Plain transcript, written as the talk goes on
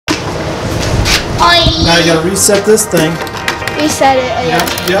Now you gotta reset this thing. Reset it, yeah.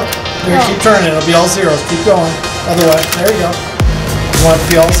 Yep. Here, keep turning. It'll be all zeros. Keep going. Other way. There you go. You want it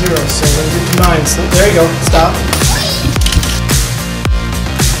to be all zeros, so we're gonna get to 9. So there you go. Stop.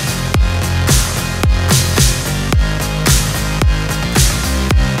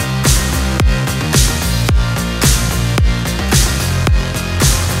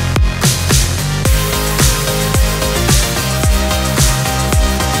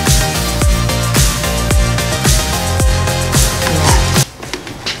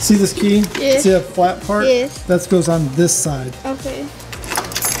 See this key? Yeah. See that flat part? Yes. That goes on this side. Okay.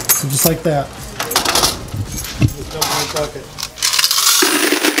 So just like that. Just dump in the bucket.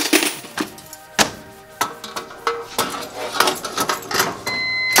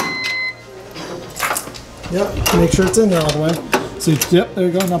 Yep, make sure it's in there all the way. So, yep, there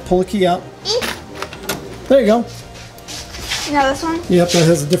you go. Now pull the key out. There you go. Now this one? Yep,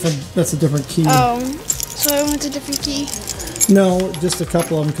 that's a different key. So I want a different key. No, just a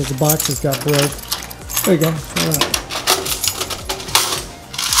couple of them because the boxes got broke. There you go. All right.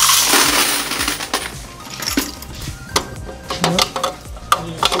 Yep.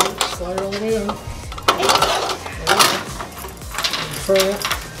 You just slide it all the way in. Try it.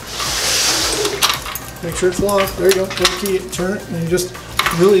 Make sure it's locked. There you go. Put the key, turn it, and you just,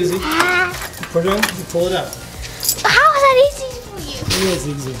 real easy. You put it in, you pull it out. How is that easy for you? It is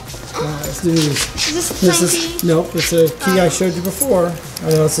easy. Alright, let's do these. Is this the same key? Nope, it's a key I showed you before. I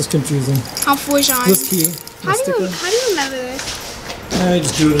know this is confusing. How for John? This key. How do you remember this? I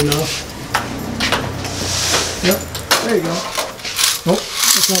just do it enough. Yep, there you go. Nope,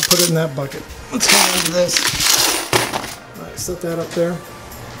 let's not put it in that bucket. Let's go into this. Alright, set that up there.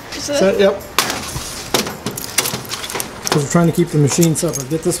 Set, yep. Because we're trying to keep the machine separate.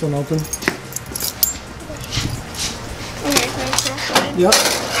 Get this one open. Okay, yep.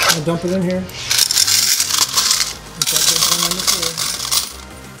 I'll dump it in here. Put that big one on the floor.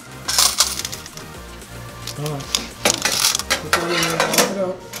 Alright. Put that in there, lock it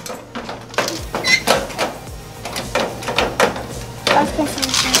up. That's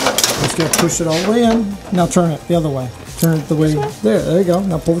confusing. Just gotta push it all the way in. Now turn it the other way. Turn it the way. There you go.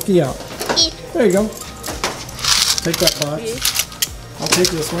 Now pull the key out. There you go. Take that box. I'll take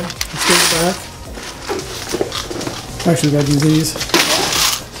this one. Let's get it back. Actually, we gotta do these.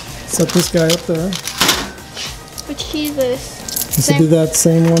 Set this guy up there. Which key is this? Just to do that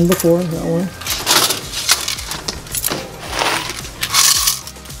same one before, that one.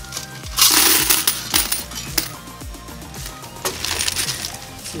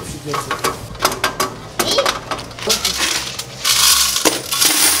 See if she gets it.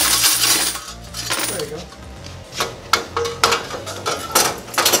 There you go.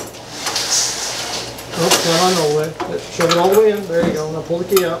 Oh, not on all the way. Shove it all the way in. There you go. Now pull the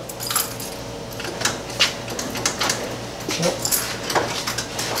key out.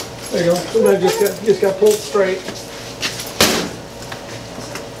 There you go. Sometimes you just got to pull it straight.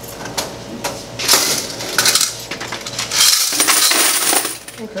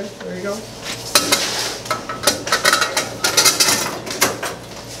 Okay, there you go.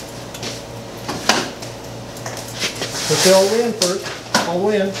 Push it all the way in first. All the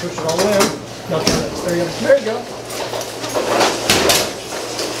way in. Push it all the way in. Now turn it. There you go. There you go.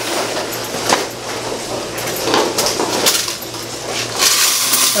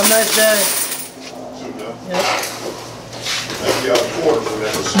 Have a nice day. Yep.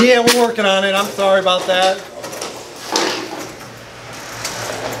 Yeah, we're working on it. I'm sorry about that.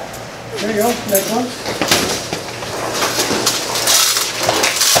 There you go. Next one.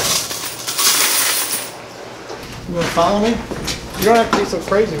 You want to follow me? You don't have to be so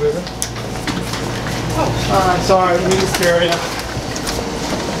crazy with it. Oh, sorry. I didn't mean to scare you.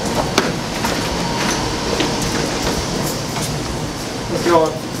 Let's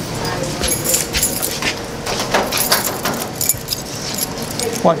go.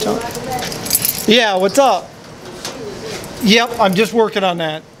 Watch out. Yeah, what's up? Yep, I'm just working on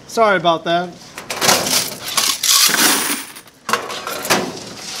that. Sorry about that.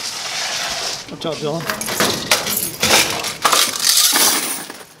 Watch out, Dylan.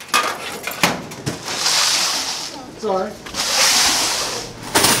 Sorry.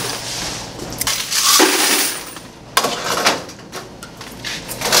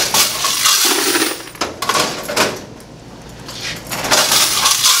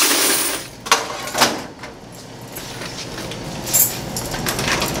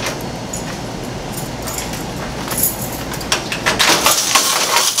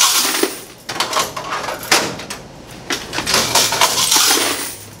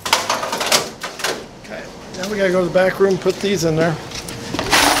 Now we gotta go to the back room, put these in there.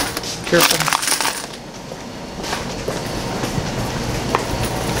 Careful.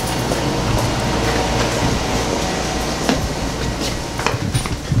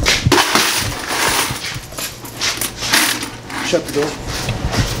 to do.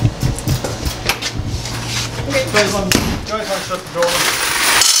 Okay. Guys, want to shut the door.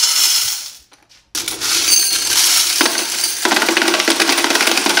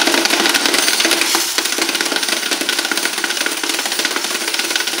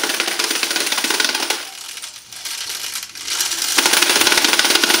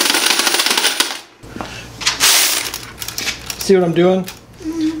 See what I'm doing?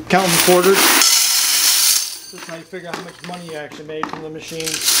 Mm-hmm. Counting quarters. This is how you figure out how much money you actually made from the machine.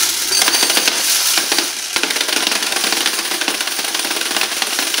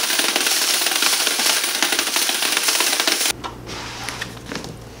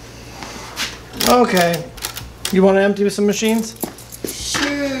 Okay. You want to empty some machines? Sure.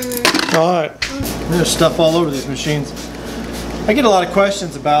 Alright. There's stuff all over these machines. I get a lot of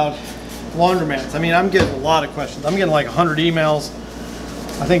questions about laundromats. I mean, I'm getting a lot of questions. I'm getting like 100 emails,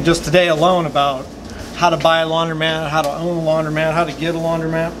 I think just today alone, about how to buy a laundromat, how to own a laundromat, how to get a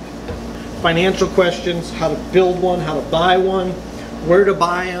laundromat. Financial questions, how to build one, how to buy one, where to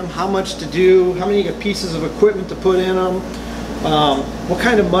buy them, how much to do, how many pieces of equipment to put in them, what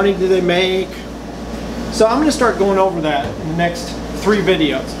kind of money do they make. So I'm going to start going over that in the next 3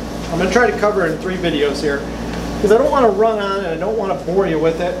 videos. I'm going to try to cover it in 3 videos here, because I don't want to run on and I don't want to bore you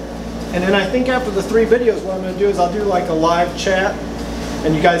with it. And then I think after the 3 videos, what I'm going to do is I'll do like a live chat,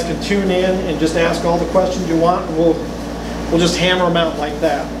 and you guys can tune in and just ask all the questions you want, and we'll just hammer them out like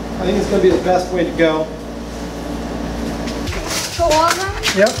that. I think it's going to be the best way to go. So all of them?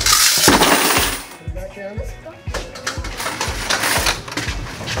 Yep. Put it back in.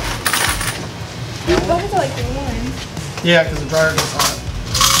 Those are like one. Yeah, because the dryer goes hot.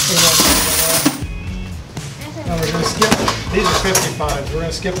 Now we're going to skip. These are 55s. We're going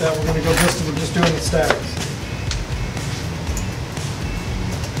to skip that. We're going to go we're just doing the stacks.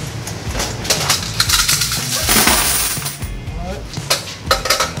 Alright.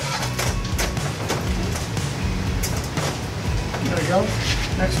 There we go.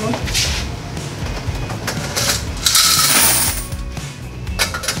 Next one.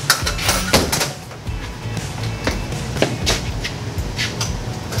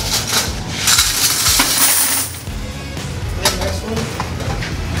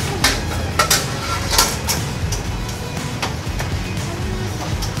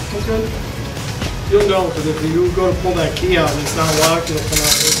 Good. You'll know, because if you go to pull that key out and it's not locked, it'll come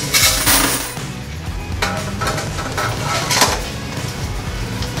out with you.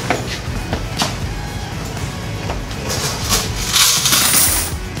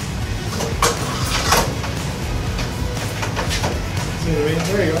 See what I mean?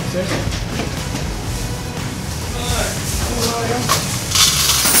 There you go. See?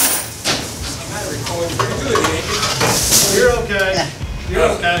 I'm recording pretty good, You're okay. You're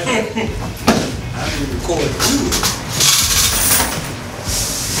okay. I'm recording good.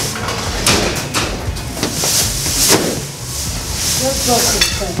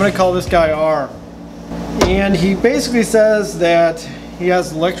 I'm going to call this guy R. And he basically says that he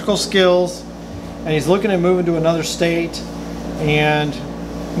has electrical skills and he's looking at moving to another state. And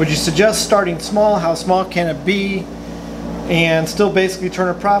would you suggest starting small? How small can it be? And still basically turn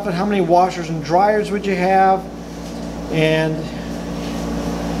a profit? How many washers and dryers would you have? And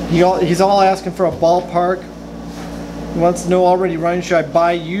he's all asking for a ballpark. He wants to know already running, should I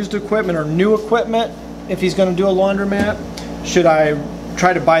buy used equipment or new equipment if he's going to do a laundromat? Should I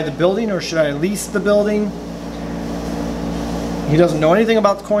try to buy the building or should I lease the building? He doesn't know anything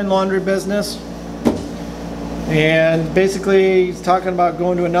about the coin laundry business. And basically he's talking about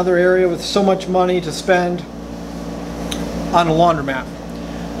going to another area with so much money to spend on a laundromat.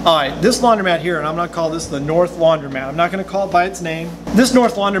 Alright, this laundromat here, and I'm going to call this the North Laundromat. I'm not going to call it by its name. This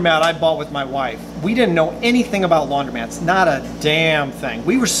North Laundromat I bought with my wife. We didn't know anything about laundromats. Not a damn thing.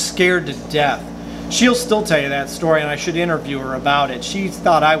 We were scared to death. She'll still tell you that story, and I should interview her about it. She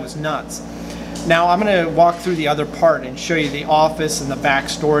thought I was nuts. Now I'm going to walk through the other part and show you the office and the back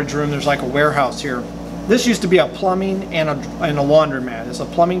storage room. There's like a warehouse here. This used to be a plumbing and a laundromat. It's a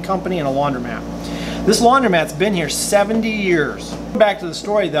plumbing company and a laundromat. This laundromat's been here 70 years. Back to the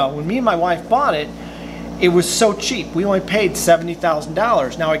story though, when me and my wife bought it, it was so cheap. We only paid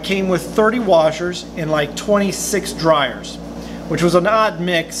 $70,000. Now it came with 30 washers and like 26 dryers, which was an odd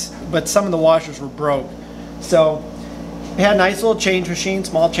mix, but some of the washers were broke. So it had a nice little change machine,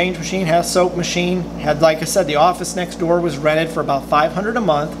 small change machine, had a soap machine, had, like I said, the office next door was rented for about $500 a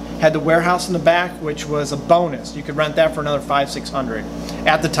month, had the warehouse in the back, which was a bonus. You could rent that for another $500–600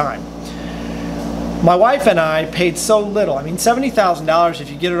 at the time. My wife and I paid so little. I mean, $70,000,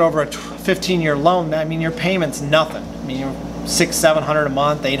 if you get it over a 15-year loan, I mean, your payment's nothing. I mean, you're $600–700 a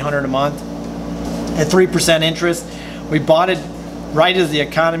month, $800 a month, at 3% interest. We bought it right as the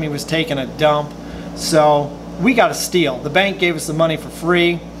economy was taking a dump. So we got a steal. The bank gave us the money for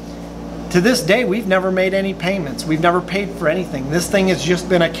free. To this day, we've never made any payments. We've never paid for anything. This thing has just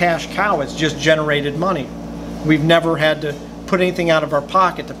been a cash cow. It's just generated money. We've never had to put anything out of our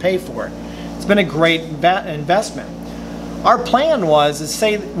pocket to pay for it. It's been a great investment. Our plan was, is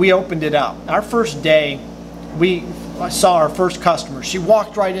say we opened it up. Our first day, we saw our first customer. She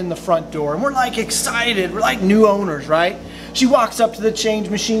walked right in the front door, and we're like excited. We're like new owners, right? She walks up to the change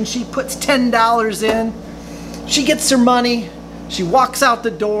machine. She puts $10 in. She gets her money. She walks out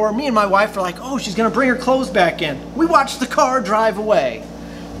the door. Me and my wife are like, oh, she's gonna bring her clothes back in. We watch the car drive away.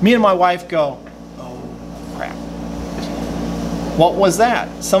 Me and my wife go, oh crap. What was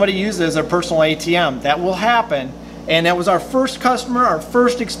that? Somebody used it as their personal ATM. That will happen. And that was our first customer, our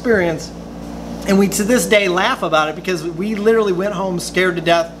first experience. And we to this day laugh about it because we literally went home scared to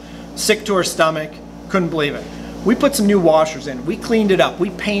death, sick to our stomach, couldn't believe it. We put some new washers in, we cleaned it up, we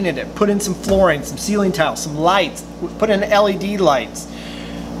painted it, put in some flooring, some ceiling tiles, some lights, we put in LED lights.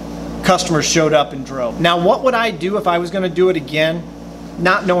 Customers showed up and drove. Now what would I do if I was gonna do it again,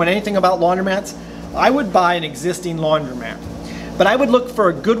 not knowing anything about laundromats? I would buy an existing laundromat. But I would look for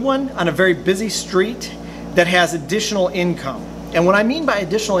a good one on a very busy street that has additional income. And what I mean by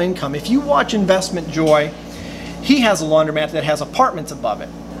additional income, if you watch Investment Joy, he has a laundromat that has apartments above it.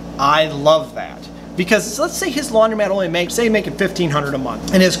 I love that. Because let's say his laundromat only makes, say making $1,500 a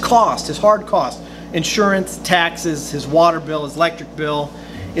month. And his cost, his hard cost, insurance, taxes, his water bill, his electric bill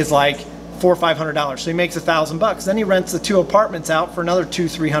is like $400 or $500. So he makes $1,000. Then he rents the 2 apartments out for another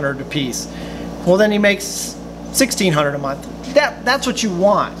 $200-300 a piece. Well, then he makes $1,600 a month. That's what you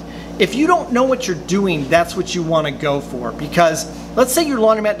want. If you don't know what you're doing, that's what you want to go for. Because let's say your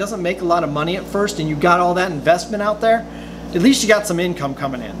laundromat doesn't make a lot of money at first and you got all that investment out there, at least you got some income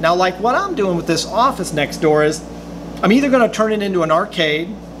coming in. Now, like what I'm doing with this office next door is I'm either going to turn it into an arcade,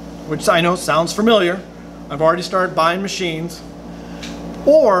 which I know sounds familiar. I've already started buying machines.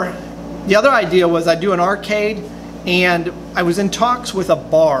 Or the other idea was I do an arcade, and I was in talks with a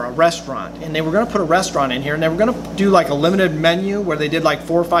bar, a restaurant, and they were going to put a restaurant in here, and they were going to do like a limited menu where they did like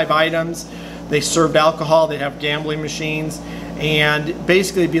 4 or 5 items. They served alcohol, they'd have gambling machines, and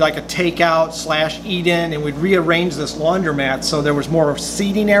basically it'd be like a takeout / eat-in, and we'd rearrange this laundromat so there was more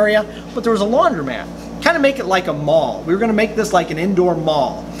seating area, but there was a laundromat. Kind of make it like a mall. We were going to make this like an indoor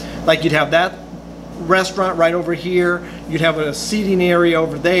mall. Like you'd have that restaurant right over here, you'd have a seating area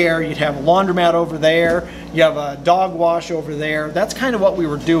over there, you'd have a laundromat over there, you have a dog wash over there. That's kind of what we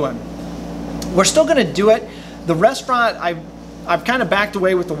were doing. We're still going to do it. The restaurant, I've kind of backed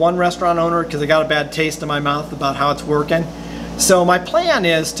away with the one restaurant owner because I got a bad taste in my mouth about how it's working. So my plan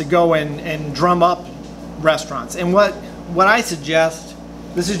is to go and drum up restaurants. And what I suggest,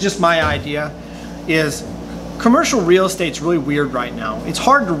 this is just my idea, is commercial real estate's really weird right now. It's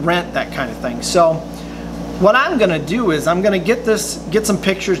hard to rent that kind of thing. So what I'm gonna do is I'm gonna get some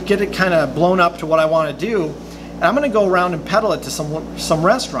pictures, get it kind of blown up to what I want to do, and I'm gonna go around and peddle it to some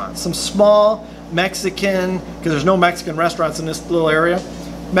restaurants, some small Mexican, because there's no Mexican restaurants in this little area,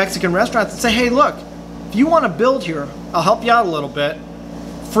 Mexican restaurants, and say, hey, look, if you want to build here, I'll help you out a little bit.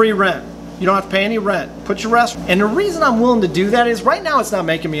 Free rent. You don't have to pay any rent. Put your restaurant. And the reason I'm willing to do that is right now it's not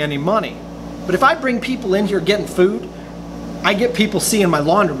making me any money. But if I bring people in here getting food, I get people seeing my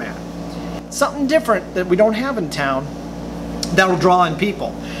laundromat. Something different that we don't have in town that'll draw in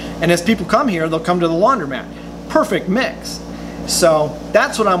people. And as people come here, they'll come to the laundromat. Perfect mix. So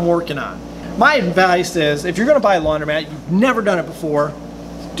that's what I'm working on. My advice is, if you're going to buy a laundromat, you've never done it before,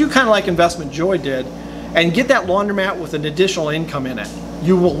 do kind of like Investment Joy did, and get that laundromat with an additional income in it.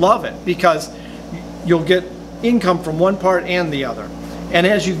 You will love it because you'll get income from one part and the other. And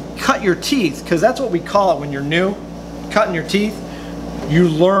as you cut your teeth, because that's what we call it when you're new, cutting your teeth, you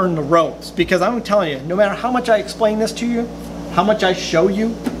learn the ropes. Because I'm telling you, no matter how much I explain this to you, how much I show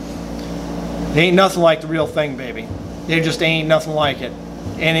you, it ain't nothing like the real thing, baby. It just ain't nothing like it.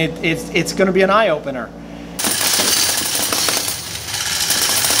 And it's going to be an eye-opener.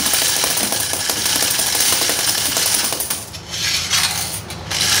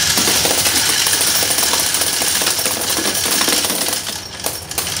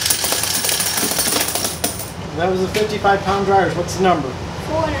 That was the 55-pound dryers. What's the number?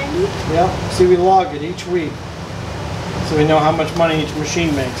 490. Yep. See, we log it each week, so we know how much money each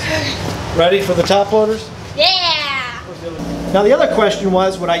machine makes. Ready for the top loaders? Yeah. Now the other question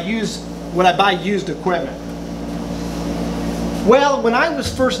was, would I buy used equipment? Well, when I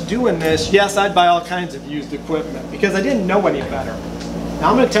was first doing this, yes, I'd buy all kinds of used equipment because I didn't know any better.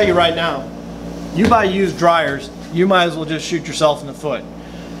 Now I'm going to tell you right now, you buy used dryers, you might as well just shoot yourself in the foot.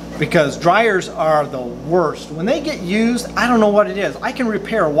 because dryers are the worst. When they get used, I don't know what it is. I can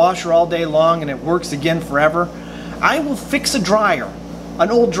repair a washer all day long and it works again forever. I will fix a dryer,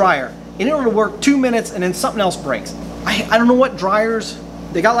 an old dryer, and it'll work 2 minutes and then something else breaks. I don't know what dryers,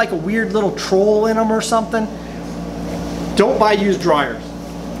 they got like a weird little troll in them or something. Don't buy used dryers.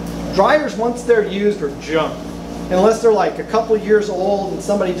 Dryers, once they're used, are junk. Unless they're like a couple years old and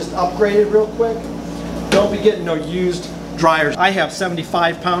somebody just upgraded real quick. Don't be getting no used dryers. I have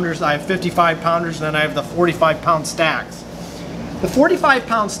 75 pounders, I have 55 pounders, and then I have the 45 pound stacks. The 45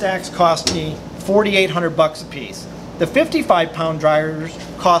 pound stacks cost me 4,800 bucks a piece. The 55 pound dryers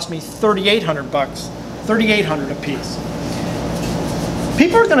cost me 3,800 bucks, 3,800 a piece.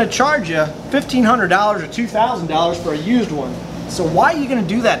 People are going to charge you $1,500 or $2,000 for a used one. So why are you going to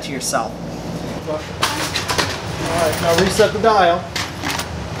do that to yourself? All right, now reset the dial.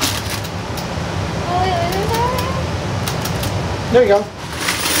 There you go.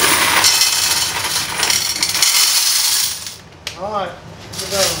 All right.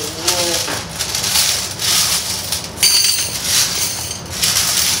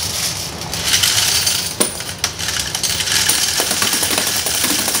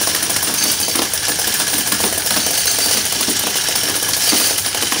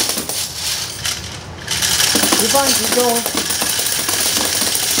 You're fine, keep going.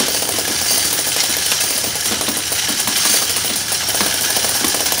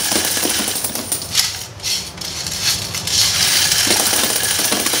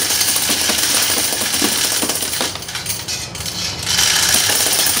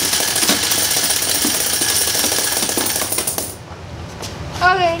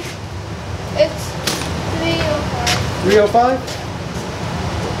 Okay, it's 3:05. 305?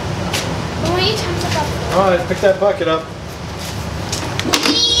 How many times I got? All right, pick that bucket up.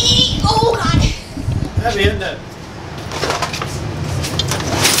 Oh God! Heavy, isn't it?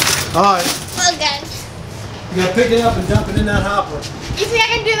 All right, Again. you gotta pick it up and dump it in that hopper. You think I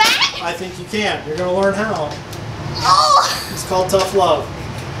can do that? I think you can. You're gonna learn how. Oh! It's called tough love.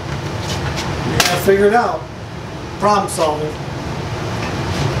 You gotta figure it out. Problem solving.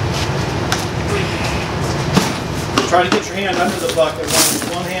 Try to get your hand under the bucket.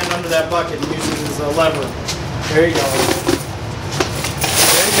 One hand under that bucket and use it as a lever. There you go.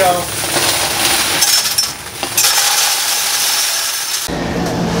 There you go.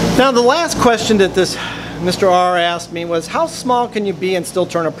 Now the last question that this Mr. R asked me was, how small can you be and still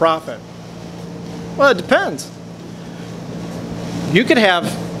turn a profit? Well, it depends. You could have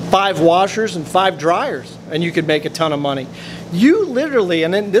 5 washers and 5 dryers and you could make a ton of money. You literally,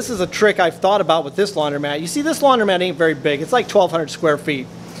 and then this is a trick I've thought about with this laundromat. You see, this laundromat ain't very big. It's like 1,200 square feet.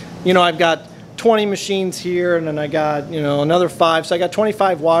 You know, I've got 20 machines here, and then I got, you know, another 5. So I got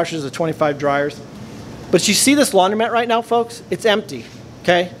 25 washers and 25 dryers. But you see this laundromat right now, folks? It's empty,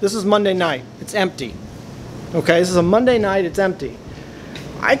 okay? This is Monday night. It's empty, okay? This is a Monday night. It's empty.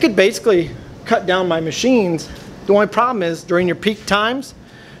 I could basically cut down my machines. The only problem is during your peak times,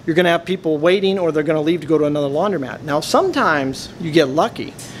 you're going to have people waiting or they're going to leave to go to another laundromat. Now, sometimes you get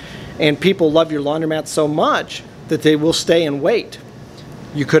lucky and people love your laundromat so much that they will stay and wait.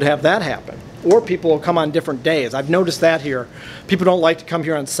 You could have that happen. Or people will come on different days. I've noticed that here. People don't like to come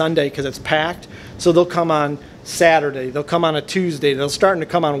here on Sunday because it's packed, so they'll come on Saturday. They'll come on a Tuesday. They're starting to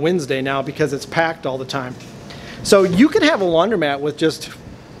come on Wednesday now because it's packed all the time. So you could have a laundromat with just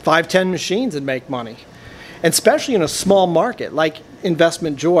 5, 10 machines and make money. And especially in a small market like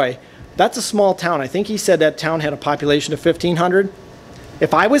Investment Joy. That's a small town. I think he said that town had a population of 1,500.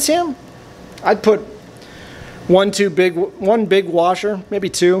 If I was him, I'd put one big washer, maybe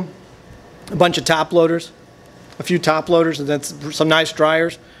 2, a bunch of top loaders, a few top loaders, and then some nice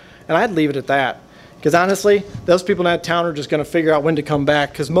dryers, and I'd leave it at that. Because honestly, those people in that town are just going to figure out when to come back,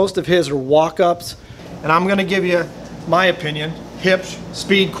 because most of his are walk-ups. And I'm going to give you my opinion. Hips,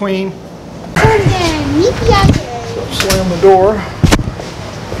 Speed Queen. Slam the door.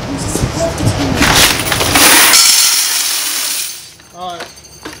 Alright.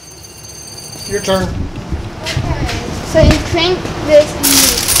 Your turn. Okay. So you crank this and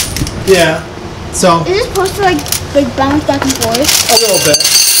move. Yeah. So Is it supposed to like bounce back and forth? a little bit.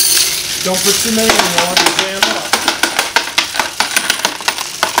 Don't put too many in there, it'll jam up.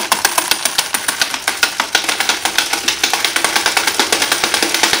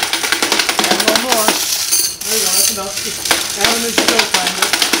 Add a little more. There you go, that's enough. Just add them as you go, kind of.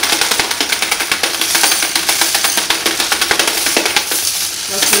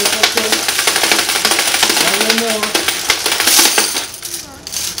 That's it, that's it. Add a little more.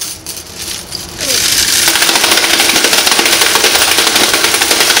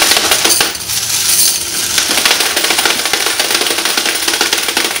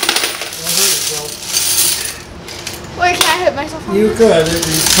 you could. It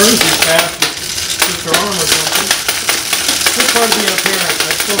turns you fast. Keep your arm or something. This part of being a parent.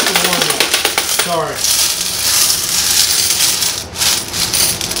 I'm supposed to warn you. Sorry.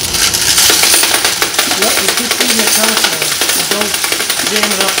 Yep, you keep feeding it constantly. So don't jam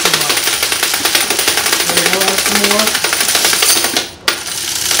it up too much. There we go, add some more.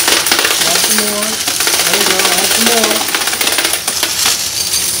 Add some more. There we go, add some more.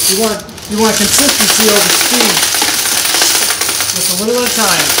 You want consistency over speed. Just a little at a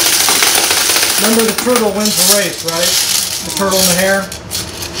time. Remember the turtle wins the race, right? The turtle in the hare?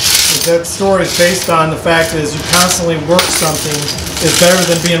 That story is based on the fact that as you constantly work something is better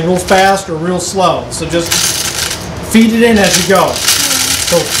than being real fast or real slow. So just feed it in as you go.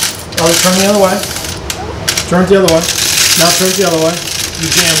 So I'll turn the other way. Turn it the other way. Now turn it the other way.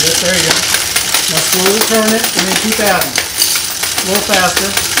 You jammed it. There you go. Now slowly turn it and then keep adding. A little faster.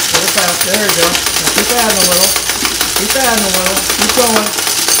 A little faster. There you go. Now keep adding a little. Keep adding a little. Keep going.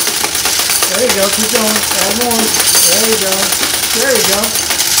 There you go. Keep going. Add more. There you go. There you go.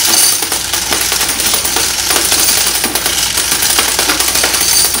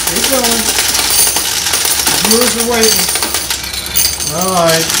 Keep going. Viewers are waiting.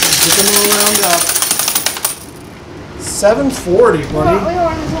 Alright, get them all round up. 740, buddy. Wait,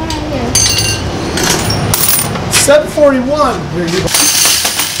 there's one right here. 741. Here you go.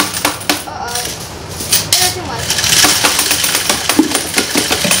 There's too much.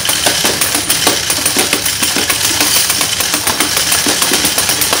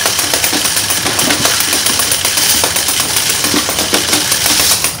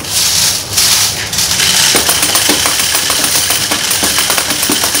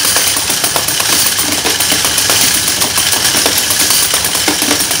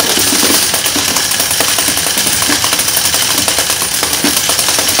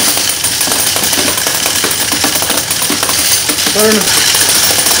 Turn.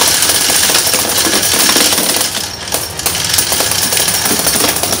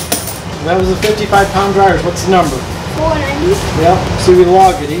 That was a 55-pound dryer. What's the number? 490. Yep. See, we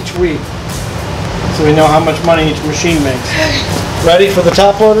log it each week, so we know how much money each machine makes. Ready for the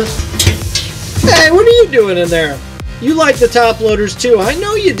top loaders? Hey, what are you doing in there? You like the top loaders too. I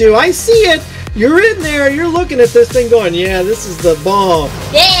know you do. I see it. You're in there. You're looking at this thing going, yeah, this is the bomb.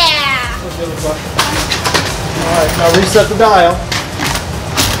 Yeah. All right, now reset the dial.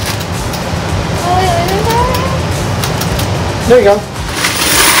 There you go.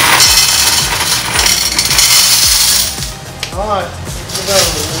 All right, let's go.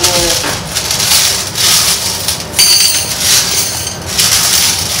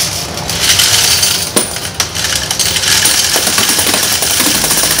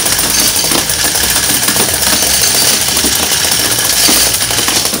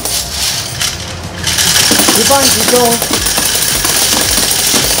 You're fine, keep going.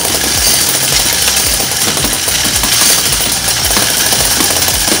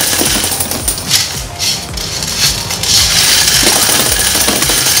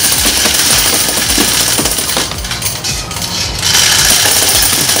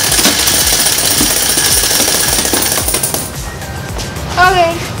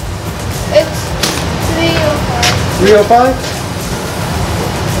 Okay. It's 305. 305?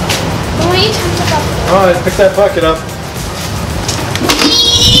 How many times I got this? Alright, pick that bucket up.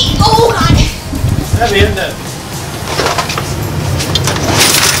 Oh god! Heavy, isn't it?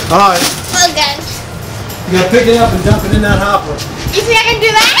 Alright. Again. You gotta pick it up and dump it in that hopper. You think I can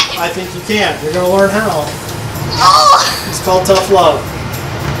do that? I think you can. You're gonna learn how. Oh! It's called tough love.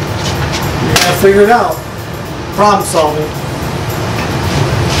 You're gonna figure it out. Problem solving.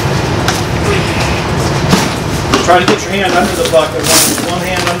 Try to get your hand under the bucket. One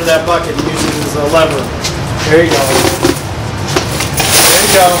hand under that bucket and use it as a lever. There you go. There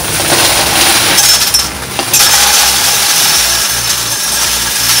you go.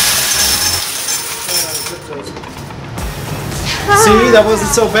 See, that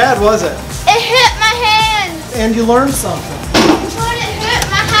wasn't so bad, was it? It hit my hand! And you learned something. But it hit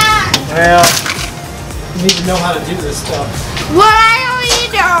my hand! Well, you need to know how to do this stuff. Well, I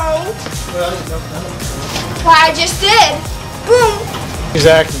already know. Well, you don't know. Well, I just did. Boom! He's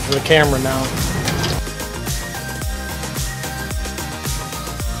acting for the camera now.